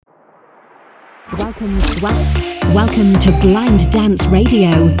Welcome to Blind Dance Radio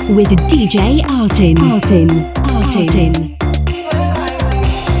with DJ Artin.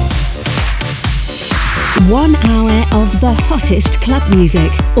 1 hour of the hottest club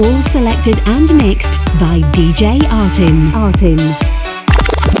music, all selected and mixed by DJ Artin.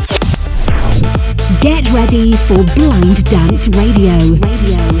 Get ready for Blind Dance Radio.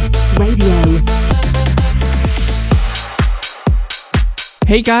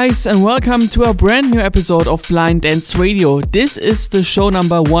 Hey guys, and welcome to a brand new episode of Blind Dance Radio. This is the show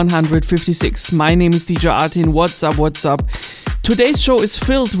number 156. My name is DJ Artin. What's up? Today's show is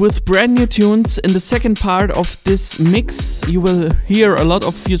filled with brand new tunes. In the second part of this mix, you will hear a lot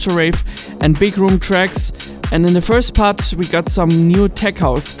of future rave and big room tracks. And in the first part, we got some new tech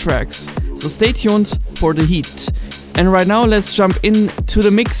house tracks. So stay tuned for the heat. And right now, let's jump into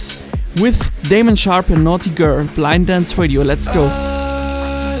the mix with Damon Sharp and Naughty Girl. Blind Dance Radio. Let's go.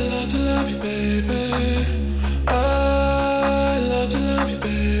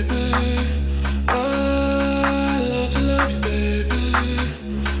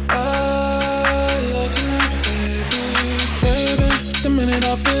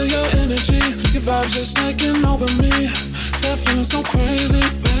 Vibes just taking over me. Start feeling so crazy,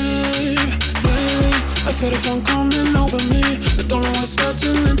 babe. Lately, I feel the fun coming over me. I don't know what's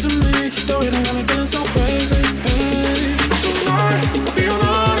getting into me. The rhythm got me feeling so crazy, babe. Tonight, I'll be your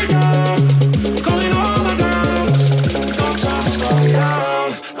naughty girl. Calling all my girls. Don't tell me slow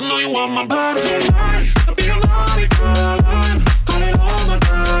out. I know you want my body. Tonight, I'll be your naughty girl. I'm calling all my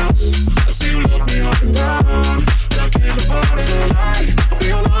girls. I see you look me up and down. And I came to party. Tonight, I'll be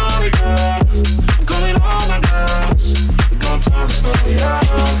your naughty girl. Time to slow you out.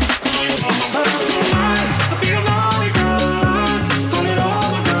 I know you want my body tonight. I'll be a naughty girl. Calling all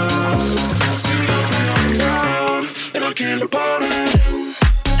the girls. I see you looking up and down, and I came to party.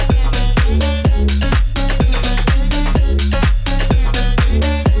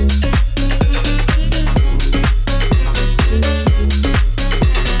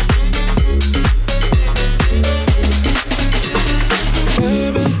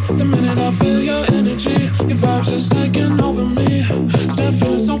 Just taking over me. Start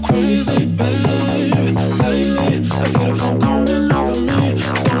feeling so crazy, babe. Lately, I feel the phone coming over me.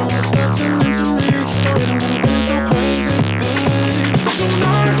 I don't know what's getting into me. The rhythm got me feeling so crazy, babe.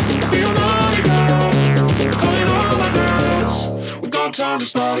 Tonight, I'll be your naughty girl. Calling all my girls. We gon' turn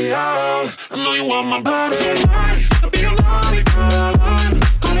this party out. I know you want my body tonight. I'll be your naughty girl. I'm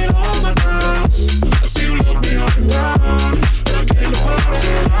calling all my girls. I see you look me up and down. And I came to party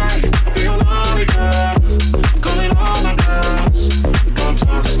tonight. I'll be your naughty girl.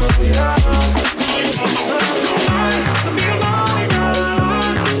 Time to slow you out. I know you want my love tonight. I'll be your naughty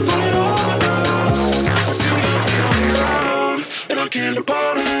girl. Calling all my girls. I see you looking on me down, and I came to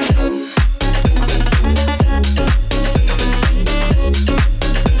party.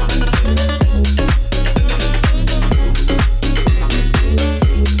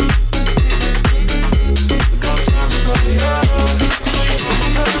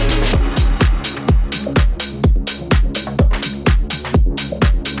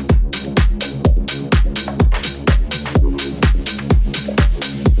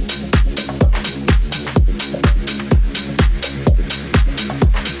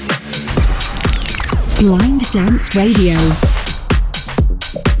 Blind Dance Radio.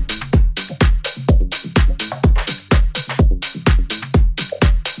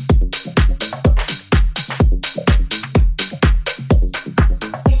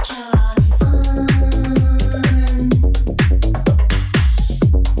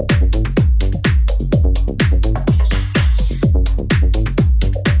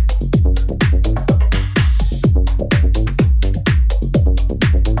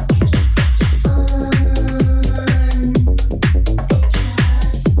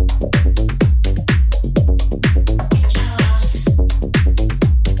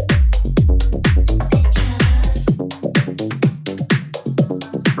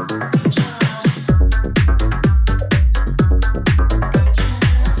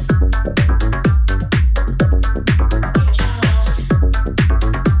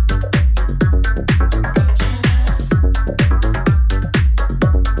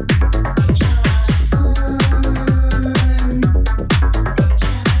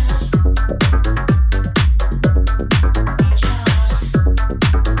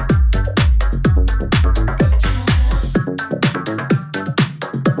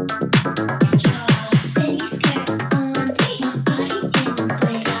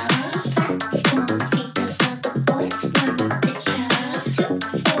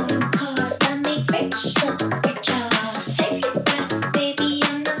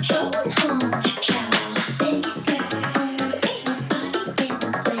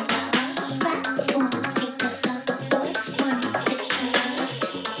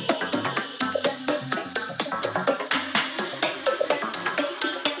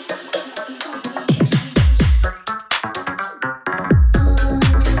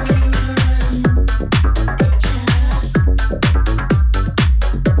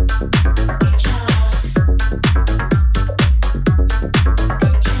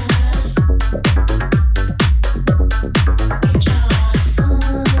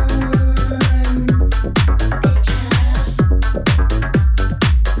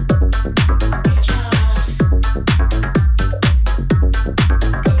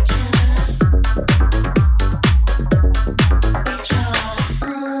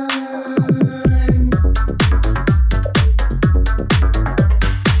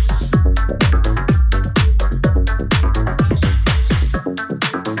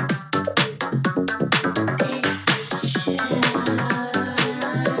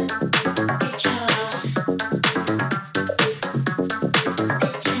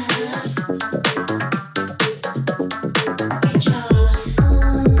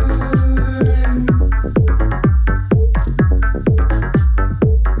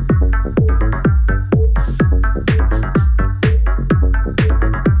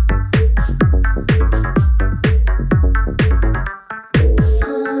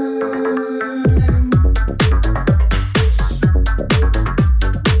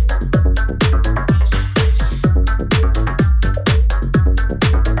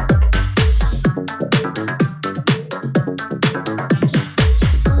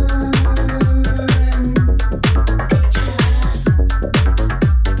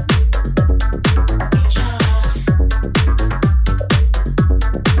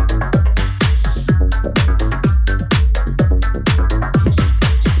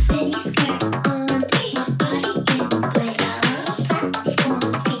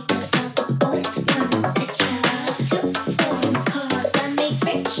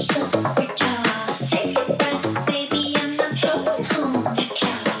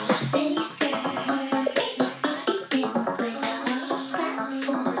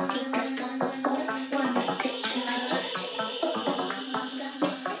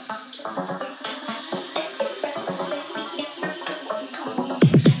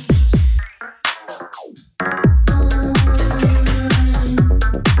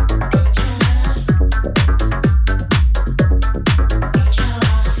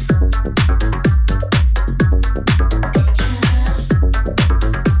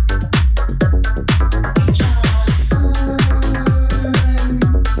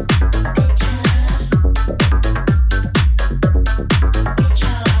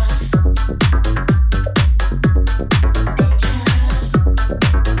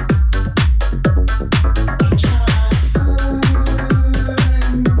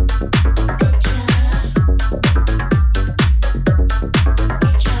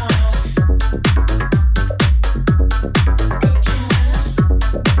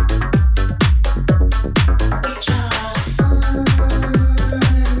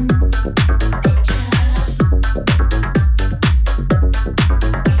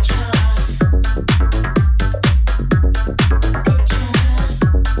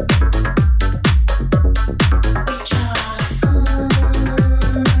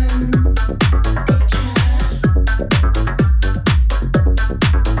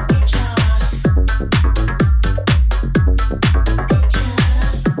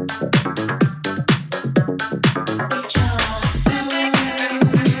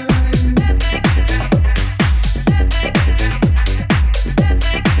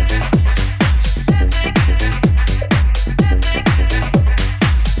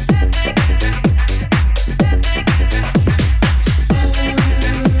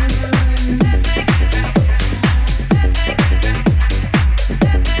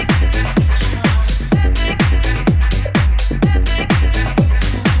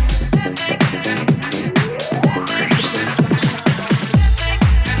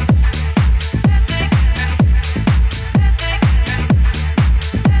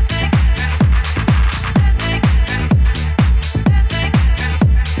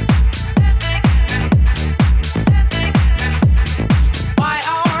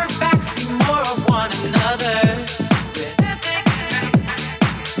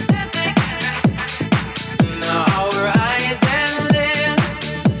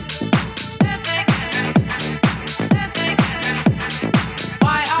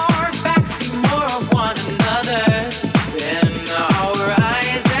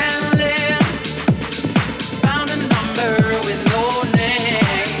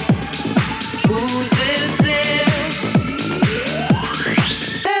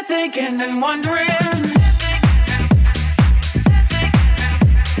 and wondering.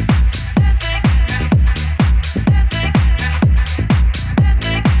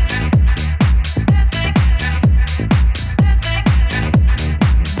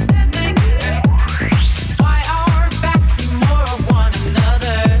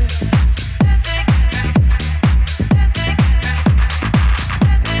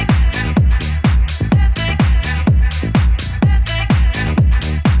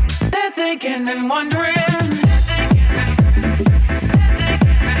 And wondering.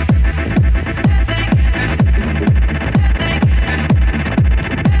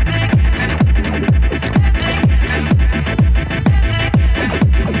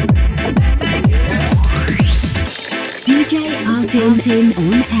 DJ Artin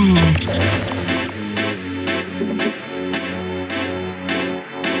on air.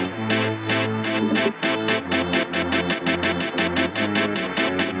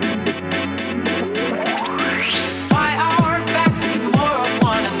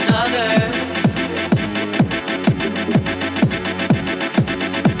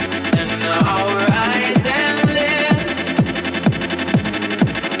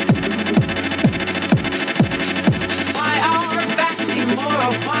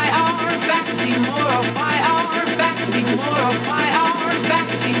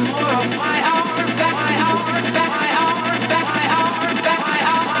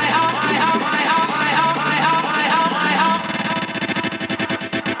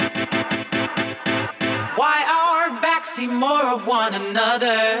 One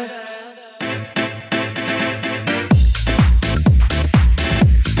another.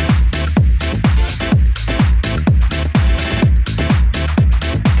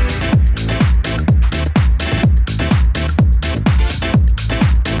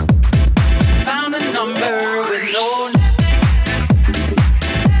 Found a number with no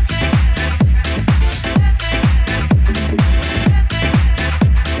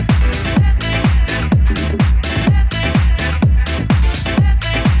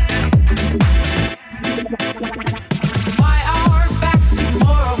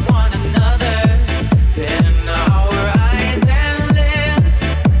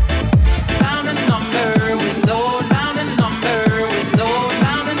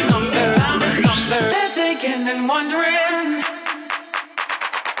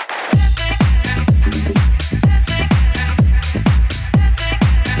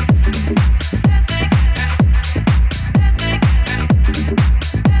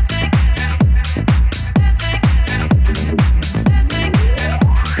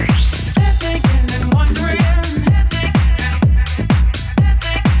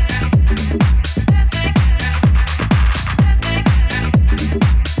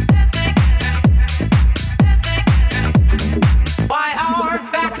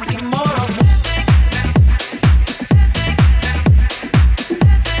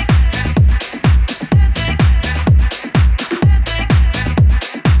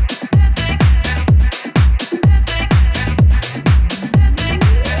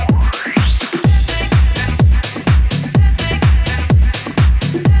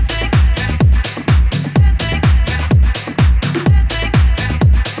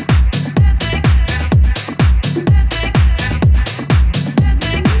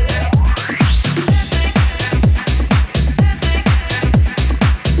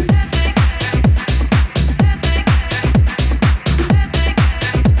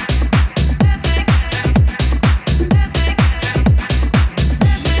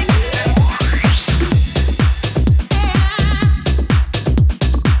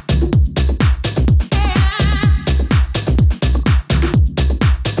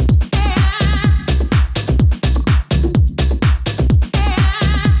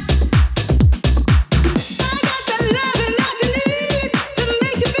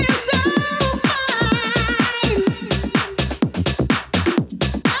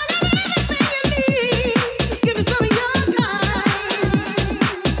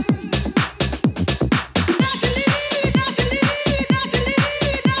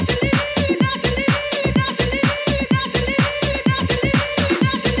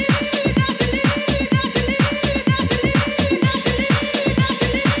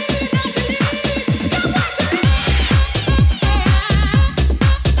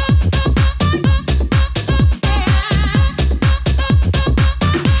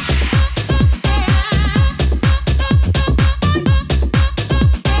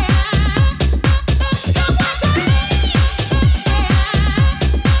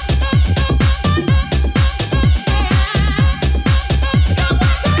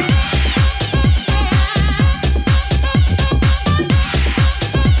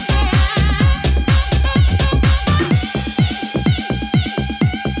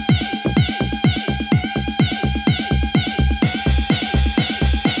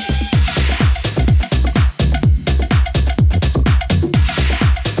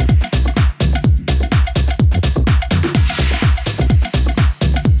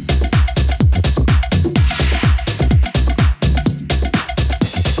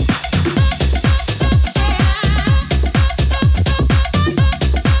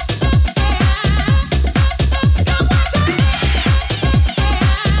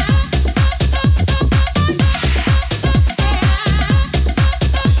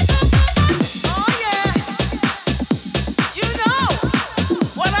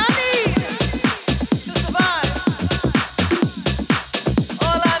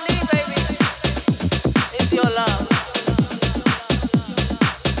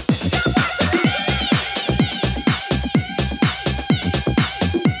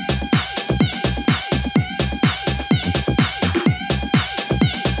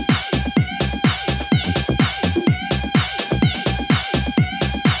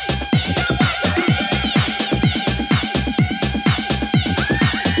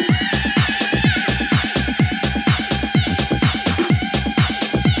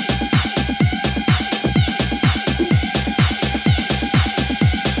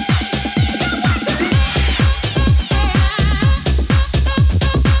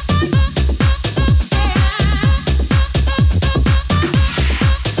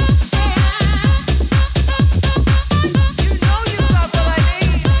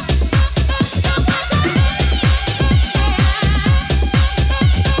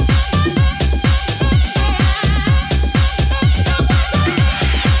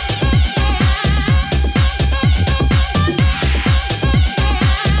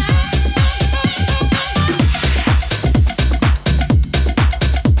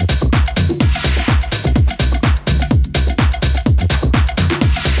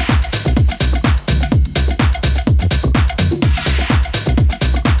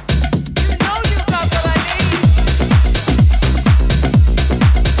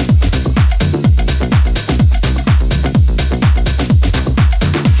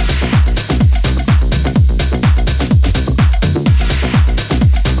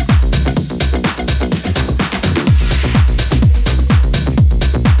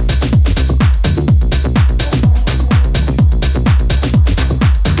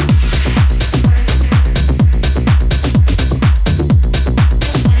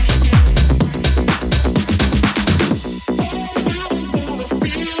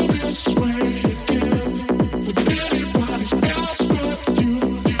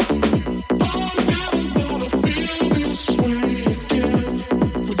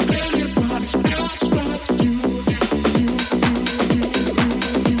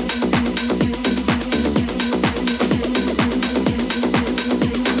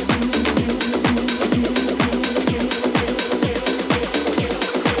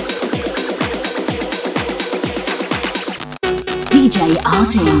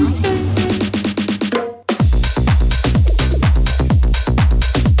Artin.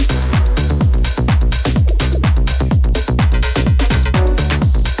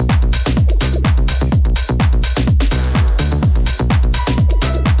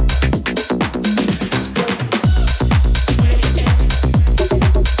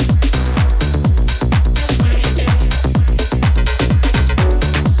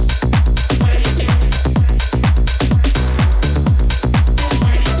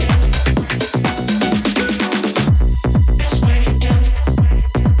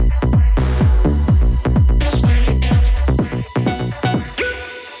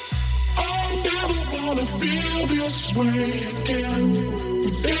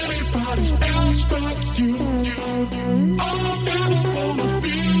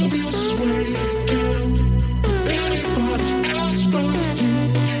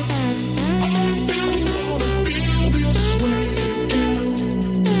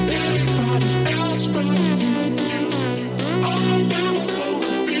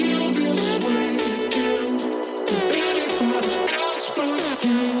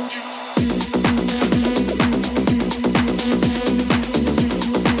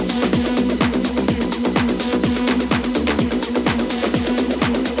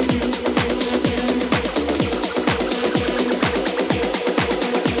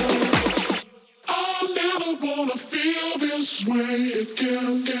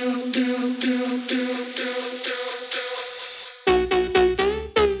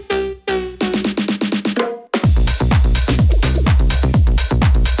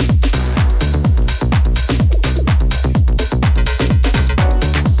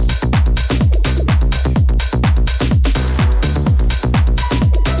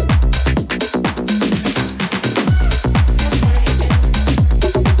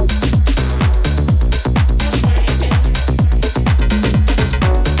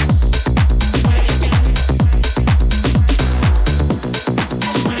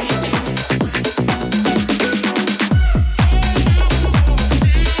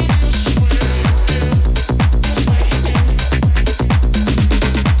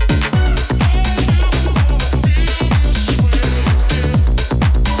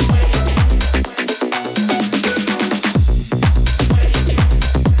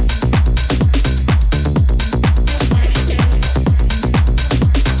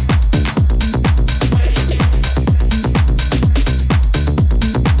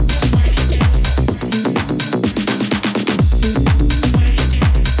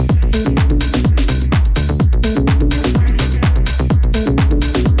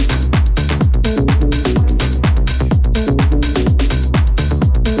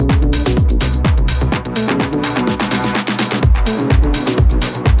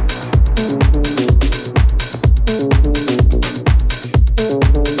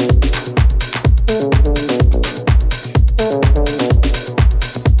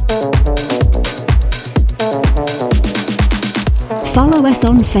 Follow us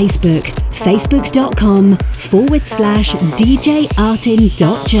on Facebook,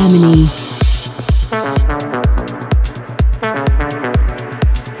 facebook.com/djartin.germany.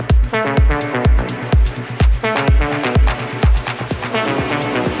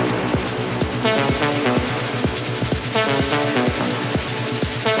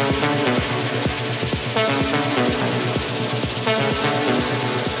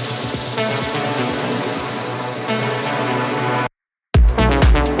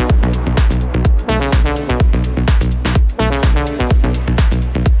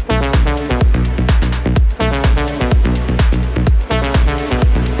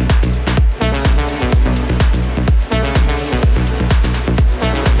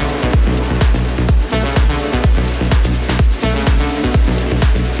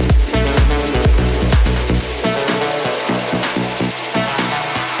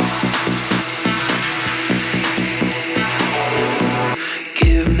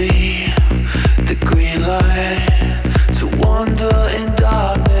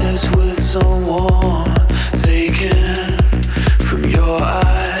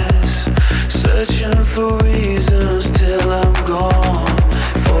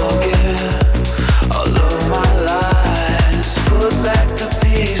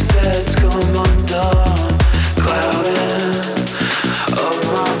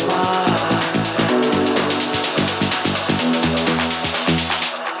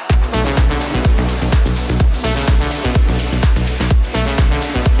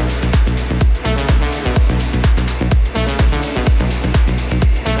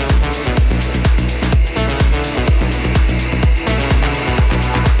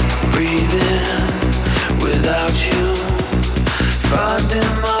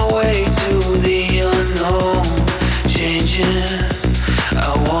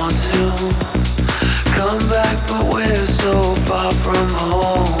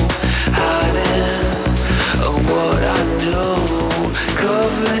 home, hiding what I knew.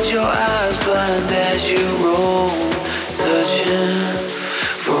 Covered your eyes, blind as you roam, searching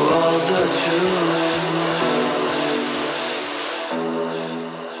for all the truth.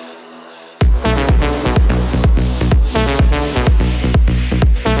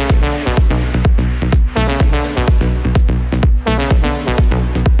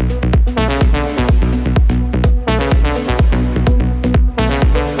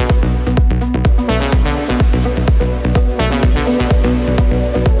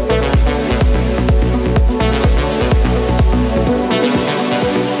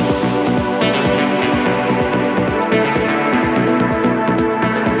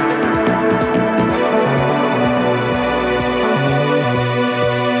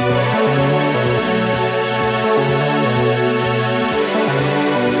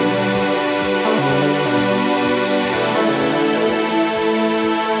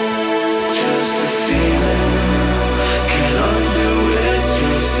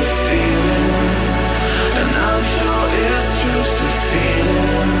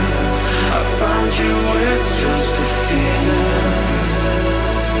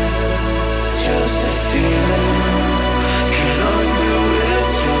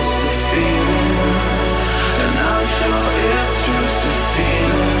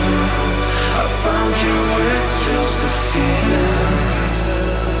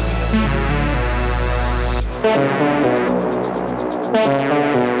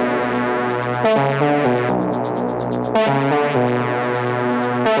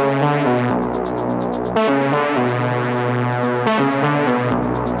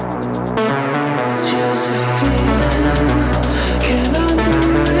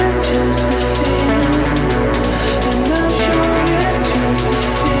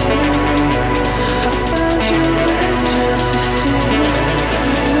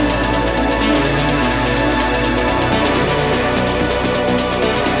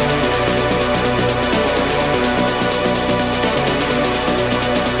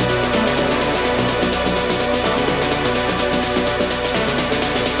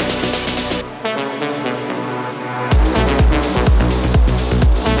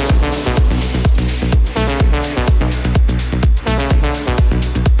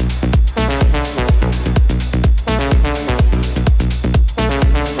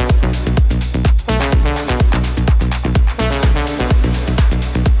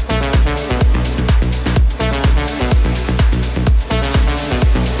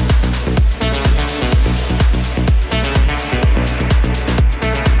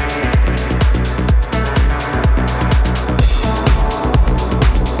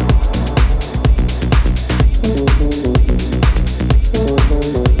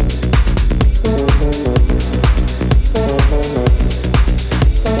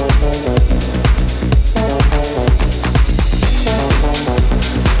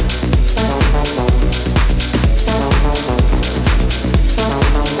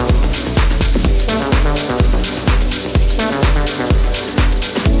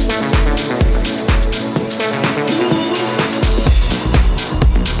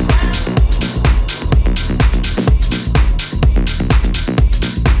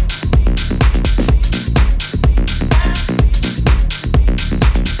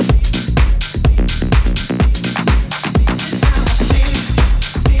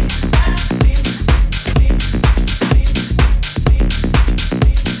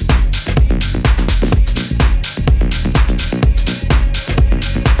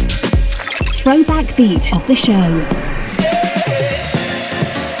 Throwback beat of the show.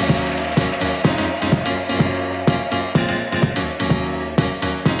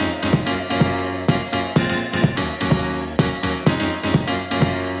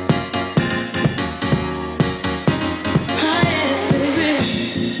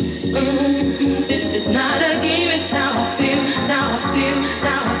 This is not a game, it's how I feel, now I feel,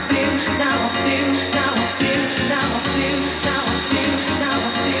 now I feel, now I feel, now I feel, now I feel, now I feel, now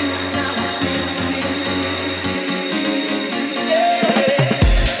I feel, now I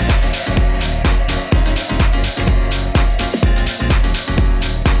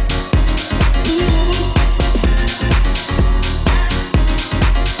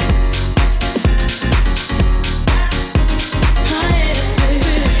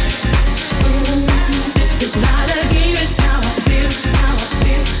This is not a game.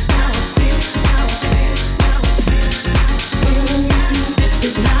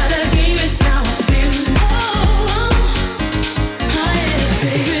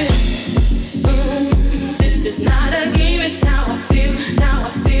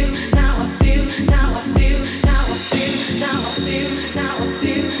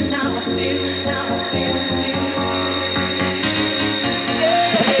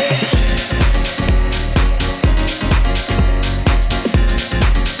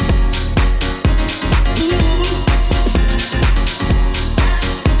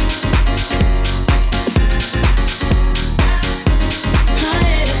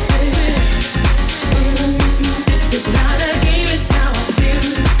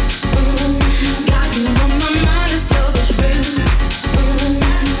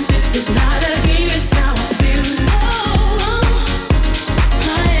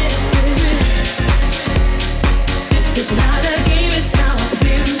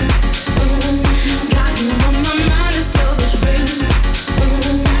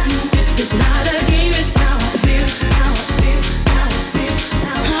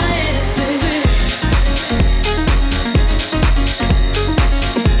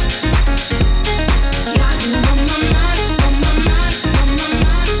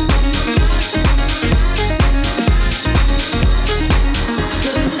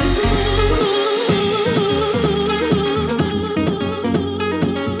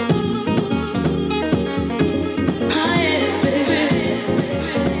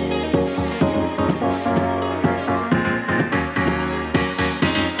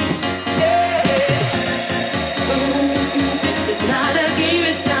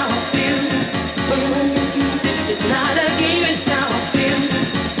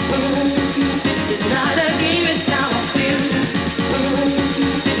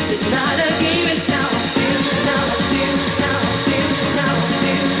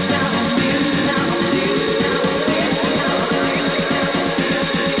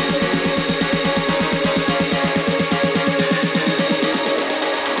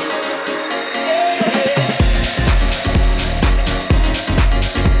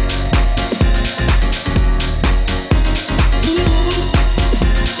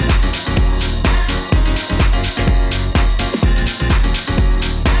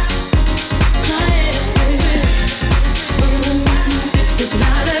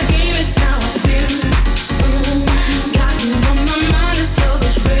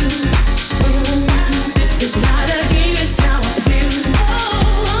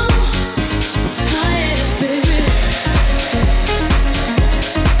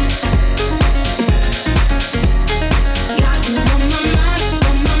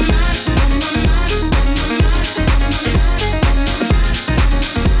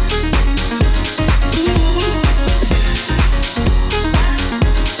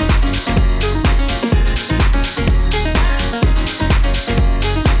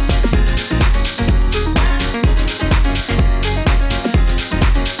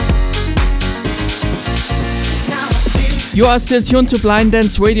 You are still tuned to Blind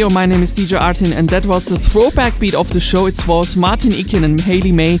Dance Radio. My name is DJ Artin, and that was the throwback beat of the show. It was Martin Ikin and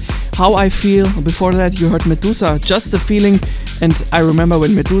Hayley May, How I Feel. Before that, you heard Medusa, Just a Feeling. And I remember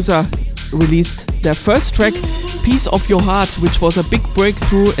when Medusa released their first track, Piece of Your Heart, which was a big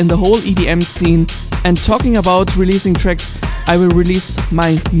breakthrough in the whole EDM scene. And talking about releasing tracks, I will release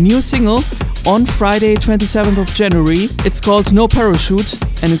my new single on Friday, 27th of January. It's called No Parachute,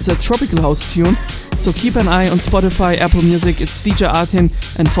 and it's a tropical house tune. So keep an eye on Spotify, Apple Music. It's DJ Artin,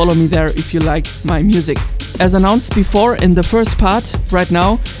 and follow me there if you like my music. As announced before in the first part, right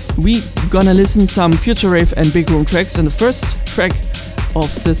now we gonna listen some future rave and big room tracks. And the first track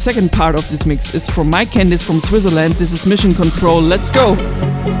of the second part of this mix is from Mike Candice from Switzerland. This is Mission Control. Let's go!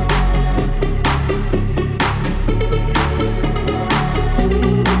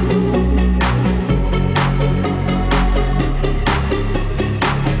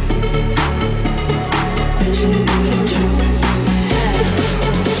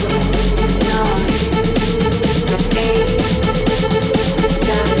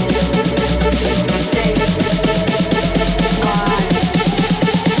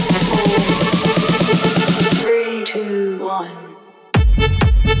 3, 2, 1.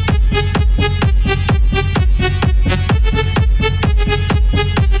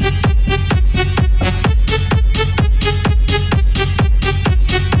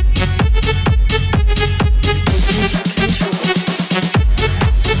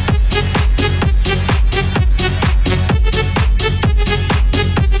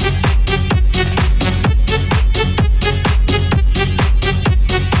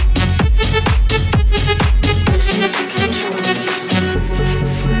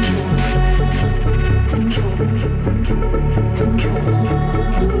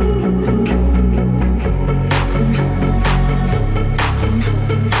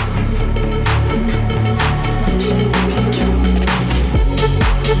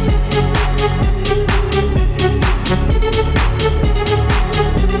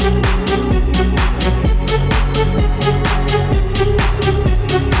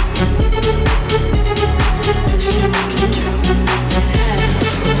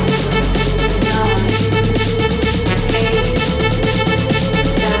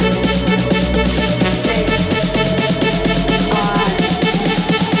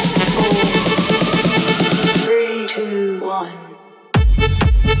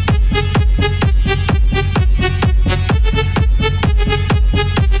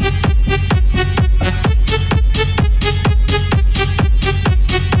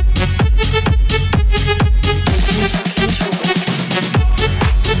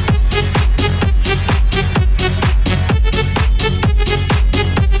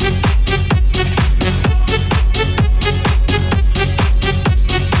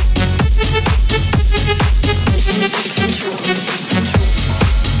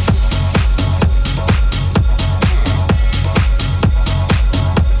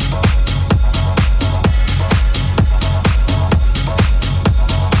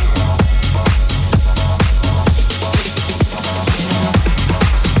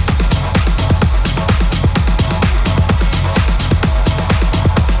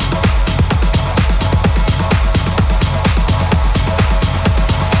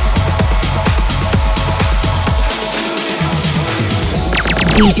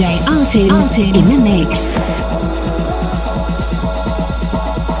 DJ Artin in the mix.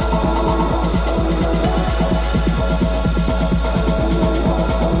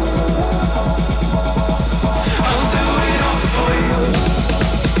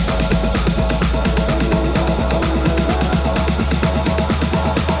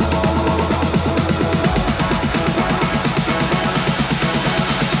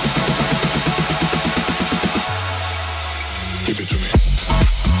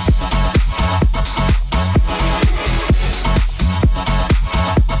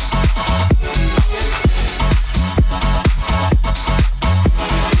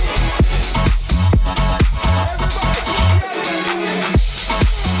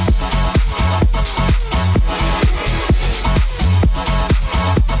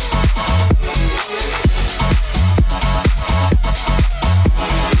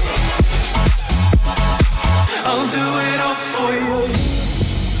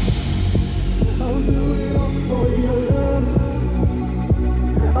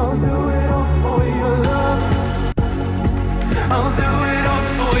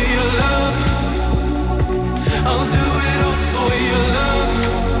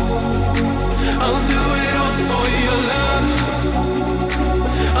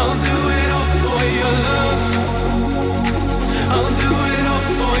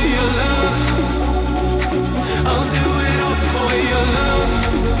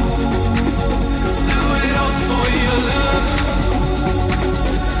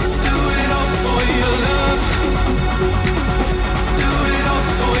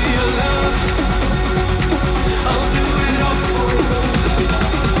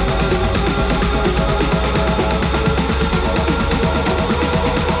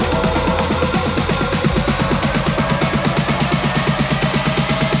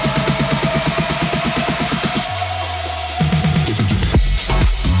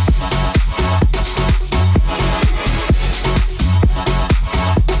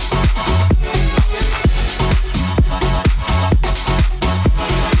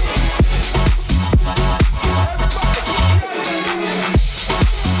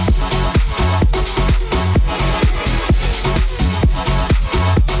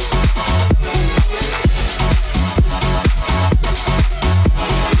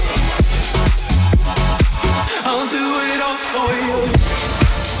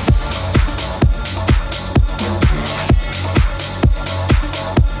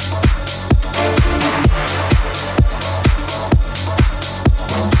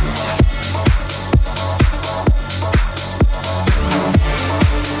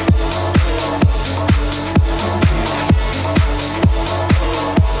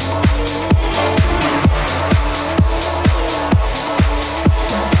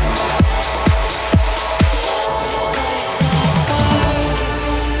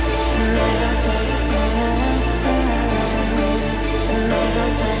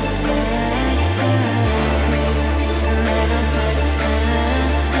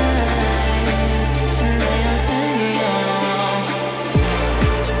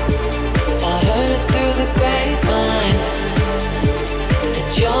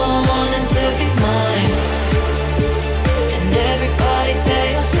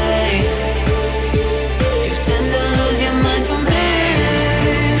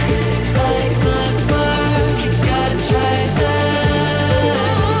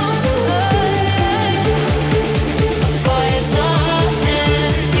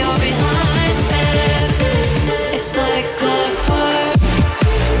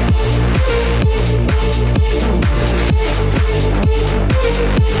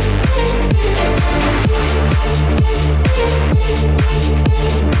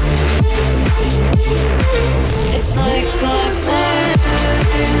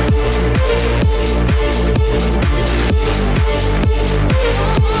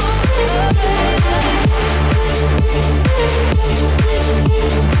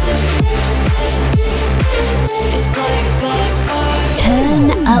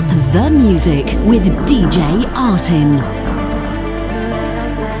 The Music with DJ Artin.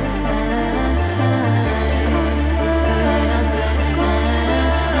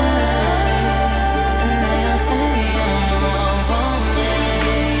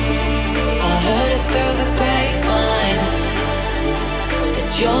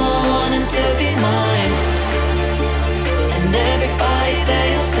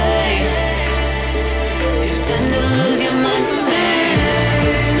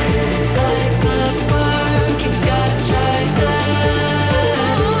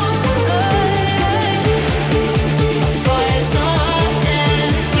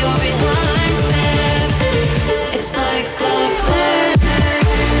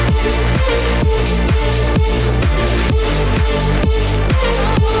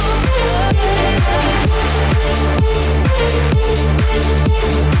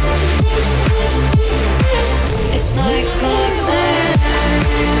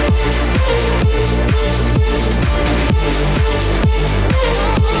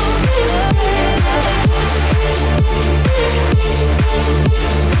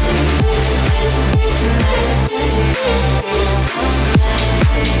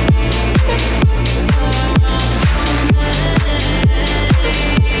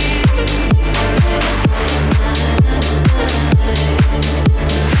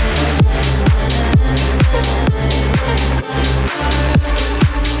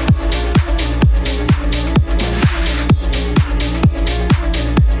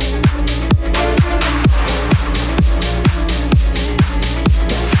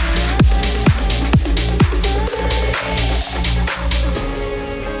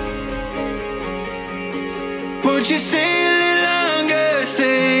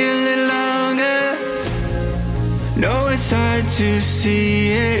 it's hard to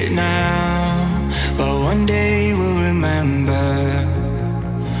see it now, but one day we'll remember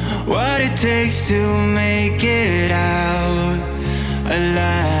what it takes to make it out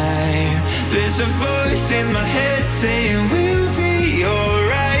alive. There's a voice in my head saying we'll be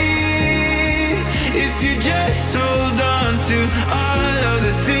alright if you just hold on to all of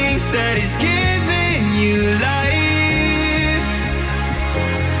the things that is giving you life.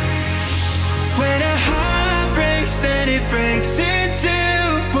 When a heart breaks, then it breaks in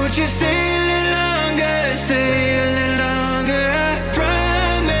two. Won't you stay a little longer, stay a little longer? I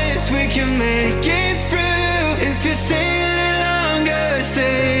promise we can make it through if you stay a little longer,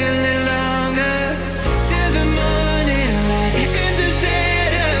 stay a little longer. Till the morning light, in the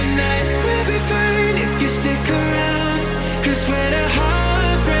dead of night, we'll be fine if you stick around. 'Cause when a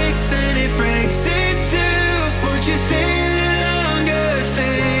heart breaks, then it breaks in two. Won't you stay a little longer,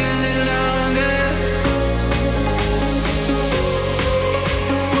 stay a little longer?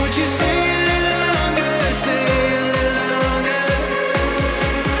 Won't you stay a little longer, stay a little longer?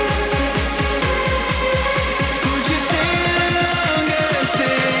 Won't you stay a little longer,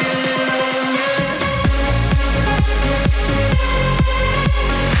 stay a little longer?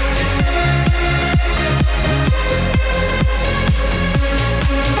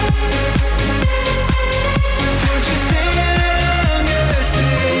 Won't you stay a little longer,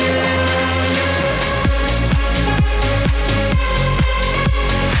 stay a little longer?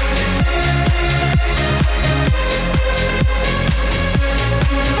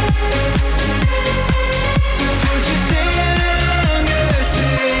 Won't you stay a little longer,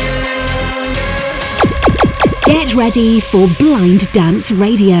 stay a little longer? Get ready for Blind Dance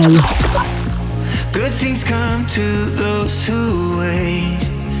Radio. Good things come to those who wait,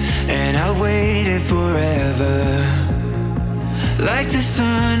 and I waited forever. Like the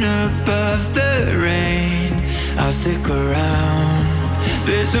sun above the rain, I'll stick around.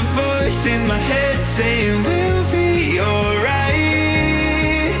 There's a voice in my head saying we'll be alright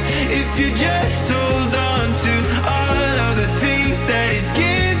if you just hold on to all of the things that is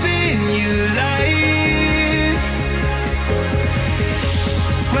giving you life.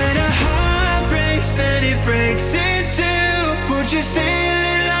 When a heart breaks, then it breaks in two. Won't you stay a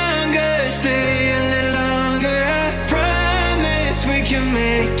little longer, stay a little longer? I promise we can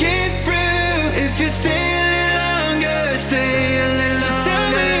make it through if you stay a little longer, stay a little longer. So tell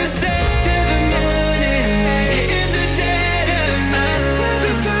me you stay till the morning light, in the dead of night, we'll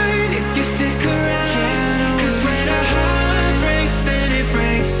be fine if you stick around. 'Cause when a heart breaks, then it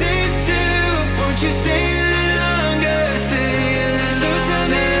breaks in two. Won't you stay a little longer, stay a little longer? So tell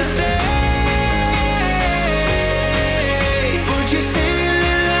me you stay. Won't you stay a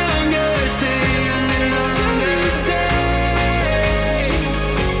little longer, stay a little longer? Tell me you stay.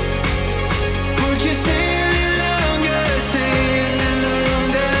 Won't you stay a little longer, stay a little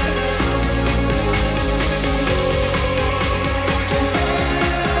longer?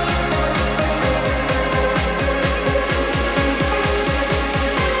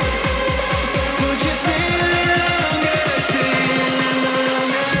 Won't you stay a little longer, stay a little longer?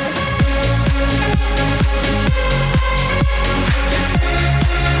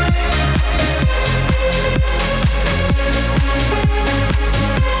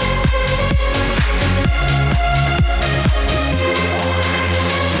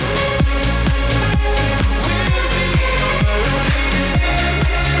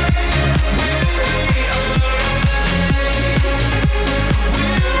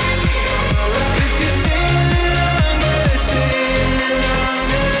 If you stay a little longer, stay a little longer.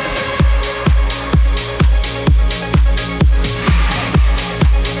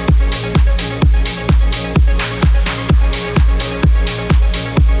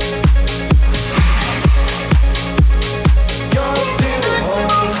 You're still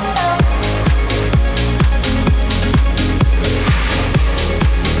home.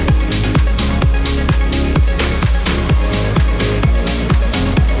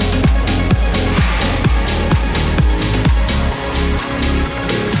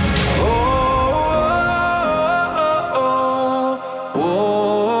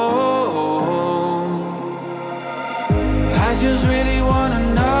 I just really want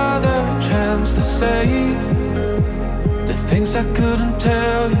another chance to say the things I couldn't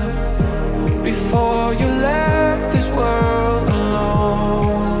tell you before you left this world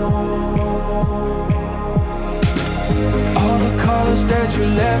alone. All the colors that you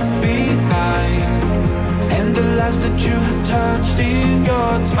left behind, and the lives that you had touched in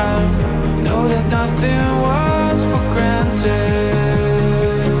your time. Know that nothing was for granted.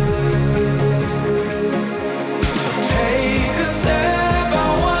 So take a step, I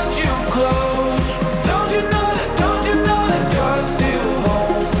want you close. Don't you know that, don't you know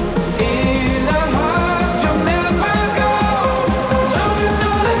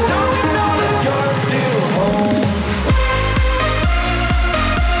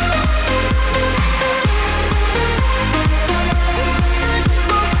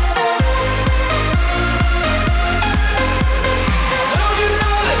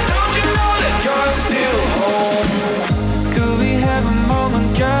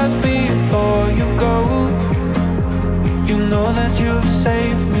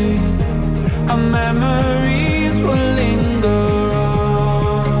our memories will linger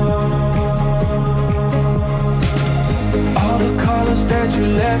on. All the colors that you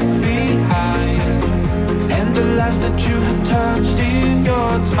left behind, and the lives that you had touched in your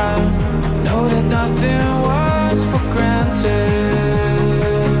time. Know that nothing was for granted.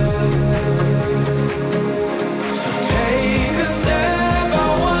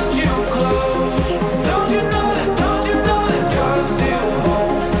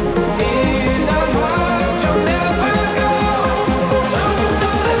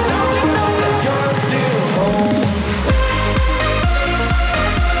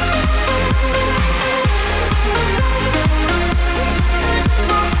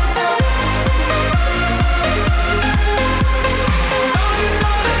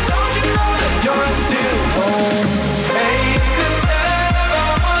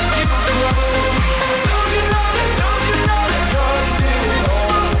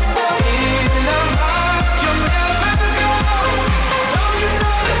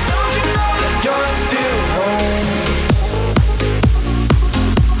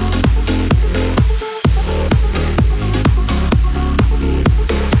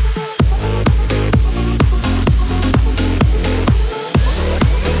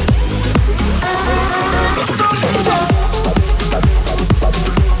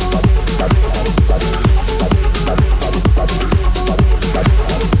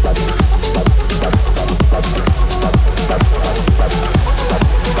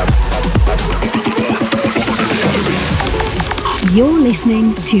 You're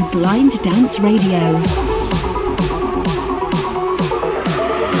listening to Blind Dance Radio.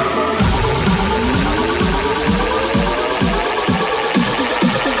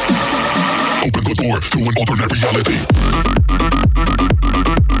 Open the door to an alternate reality.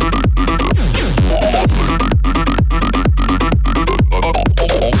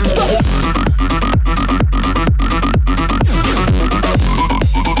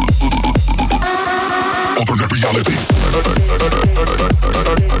 Alternate reality.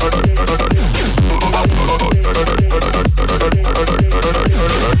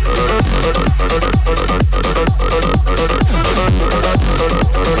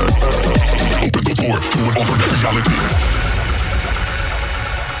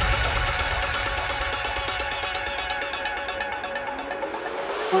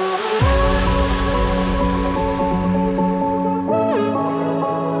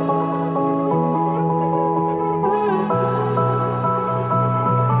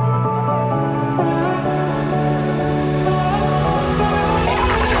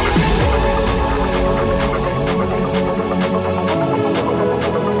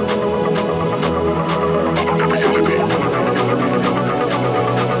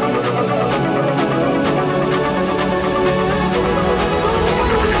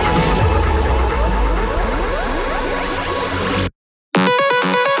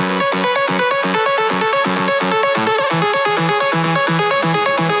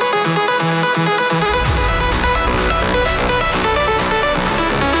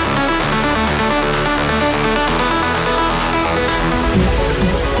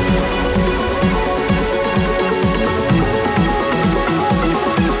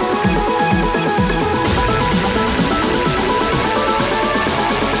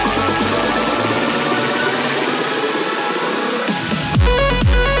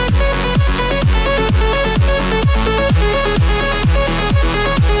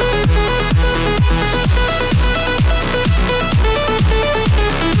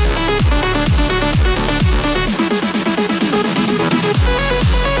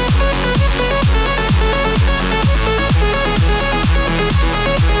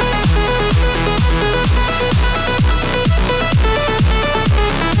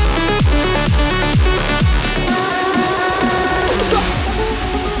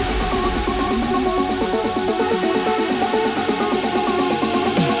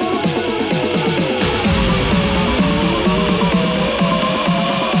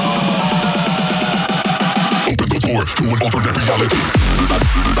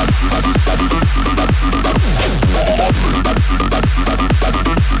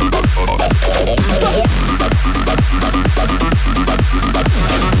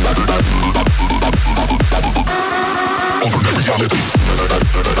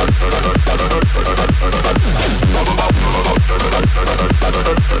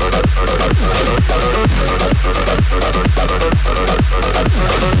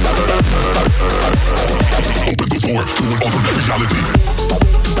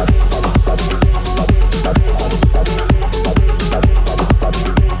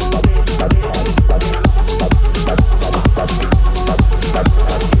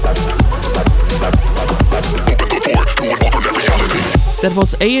 That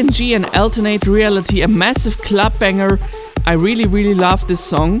was A&G and Alternate Reality, a massive club banger. I really, really love this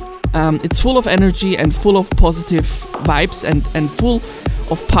song. It's full of energy and full of positive vibes and full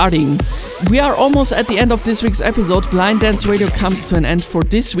of partying. We are almost at the end of this week's episode. Blind Dance Radio comes to an end for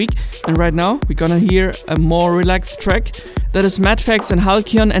this week. And right now, we're gonna hear a more relaxed track. That is Madfax and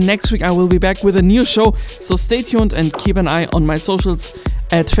Halcyon. And next week, I will be back with a new show. So stay tuned and keep an eye on my socials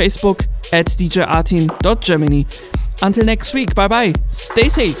at Facebook at djartin.germany. Until next week, bye bye. Stay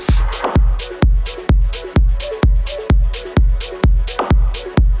safe.